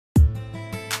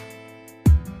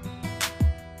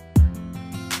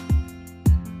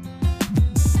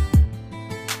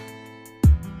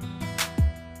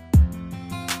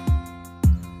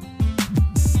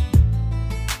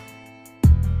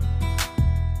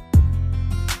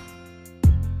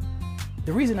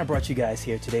The reason I brought you guys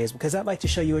here today is because I'd like to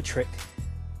show you a trick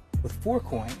with 4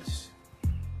 coins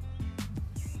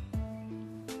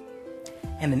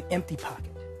and an empty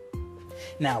pocket.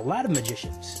 Now, a lot of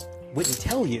magicians wouldn't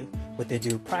tell you what they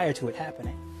do prior to it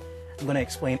happening. I'm going to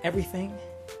explain everything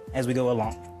as we go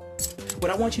along. What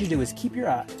I want you to do is keep your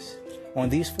eyes on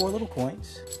these 4 little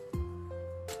coins,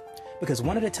 because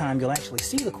one at a time you'll actually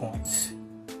see the coins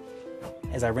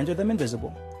as I render them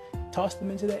invisible, toss them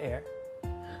into the air,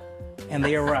 and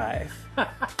they arrive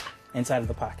inside of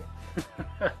the pocket.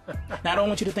 Now, I don't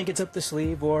want you to think it's up the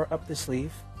sleeve or up the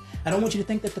sleeve. I don't want you to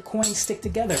think that the coins stick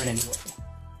together in any way.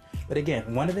 But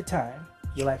again, one at a time,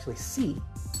 you'll actually see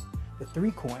the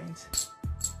 3 coins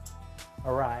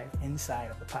arrive inside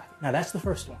of the pocket. Now, that's the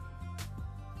first one.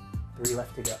 3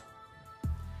 left to go.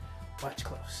 Watch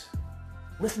close.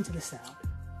 Listen to the sound.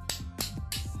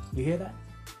 You hear that?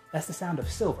 That's the sound of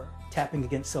silver tapping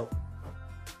against silver.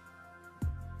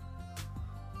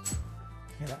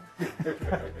 Hear that?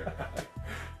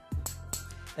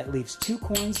 That leaves 2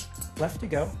 coins left to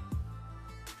go.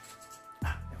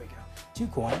 There we go. 2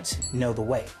 coins know the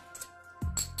way.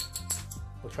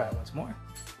 We'll try it once more.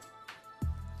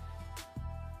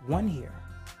 1 here.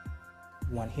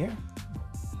 1 here.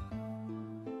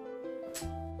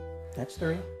 That's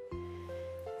 3.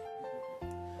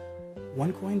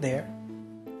 1 coin there.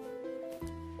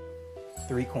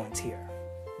 3 coins here.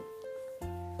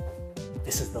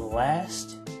 This is the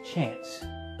last chance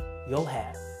you'll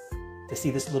have to see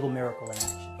this little miracle in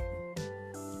action.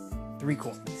 3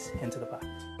 coins into the pocket.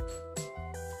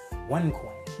 1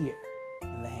 coin here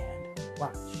in the hand.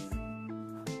 Watch.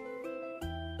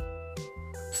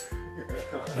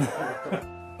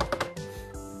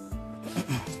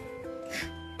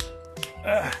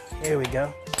 Here we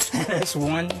go. That's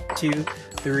 1, 2,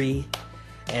 3,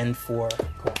 and 4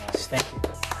 coins. Thank you.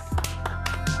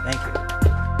 Thank you.